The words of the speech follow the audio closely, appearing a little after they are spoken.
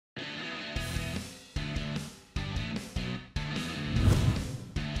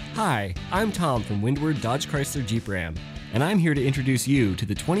Hi, I'm Tom from Windward Dodge Chrysler Jeep Ram, and I'm here to introduce you to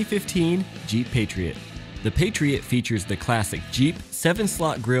the 2015 Jeep Patriot. The Patriot features the classic Jeep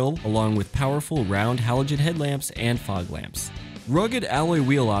 7-slot grille along with powerful round halogen headlamps and fog lamps. Rugged alloy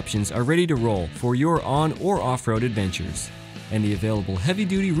wheel options are ready to roll for your on- or off-road adventures, and the available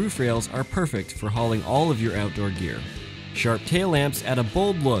heavy-duty roof rails are perfect for hauling all of your outdoor gear. Sharp tail lamps add a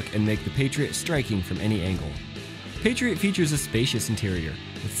bold look and make the Patriot striking from any angle. Patriot features a spacious interior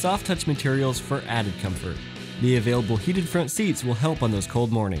with soft touch materials for added comfort. The available heated front seats will help on those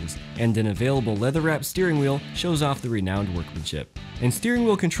cold mornings, and an available leather-wrapped steering wheel shows off the renowned workmanship. And steering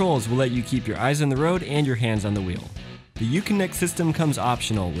wheel controls will let you keep your eyes on the road and your hands on the wheel. The Uconnect system comes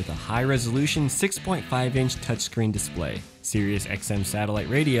optional with a high-resolution 6.5-inch touchscreen display, Sirius XM satellite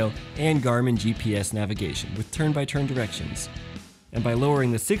radio, and Garmin GPS navigation with turn-by-turn directions. And by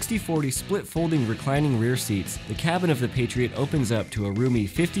lowering the 60/40 split folding reclining rear seats, the cabin of the Patriot opens up to a roomy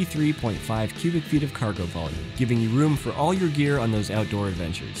 53.5 cubic feet of cargo volume, giving you room for all your gear on those outdoor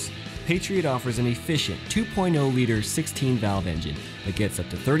adventures. Patriot offers an efficient 2.0-liter 16-valve engine that gets up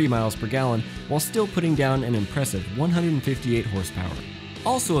to 30 miles per gallon while still putting down an impressive 158 horsepower.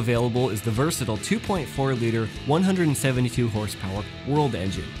 Also available is the versatile 2.4-liter 172 horsepower World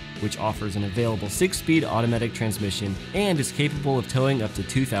engine, which offers an available 6-speed automatic transmission and is capable of towing up to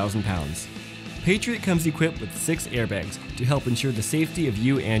 2,000 pounds. Patriot comes equipped with 6 airbags to help ensure the safety of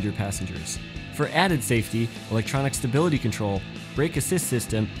you and your passengers. For added safety, electronic stability control, brake assist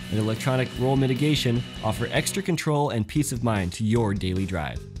system, and electronic roll mitigation offer extra control and peace of mind to your daily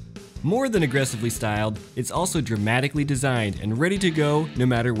drive. More than aggressively styled, it's also dramatically designed and ready to go no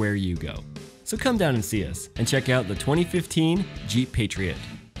matter where you go. So come down and see us and check out the 2015 Jeep Patriot.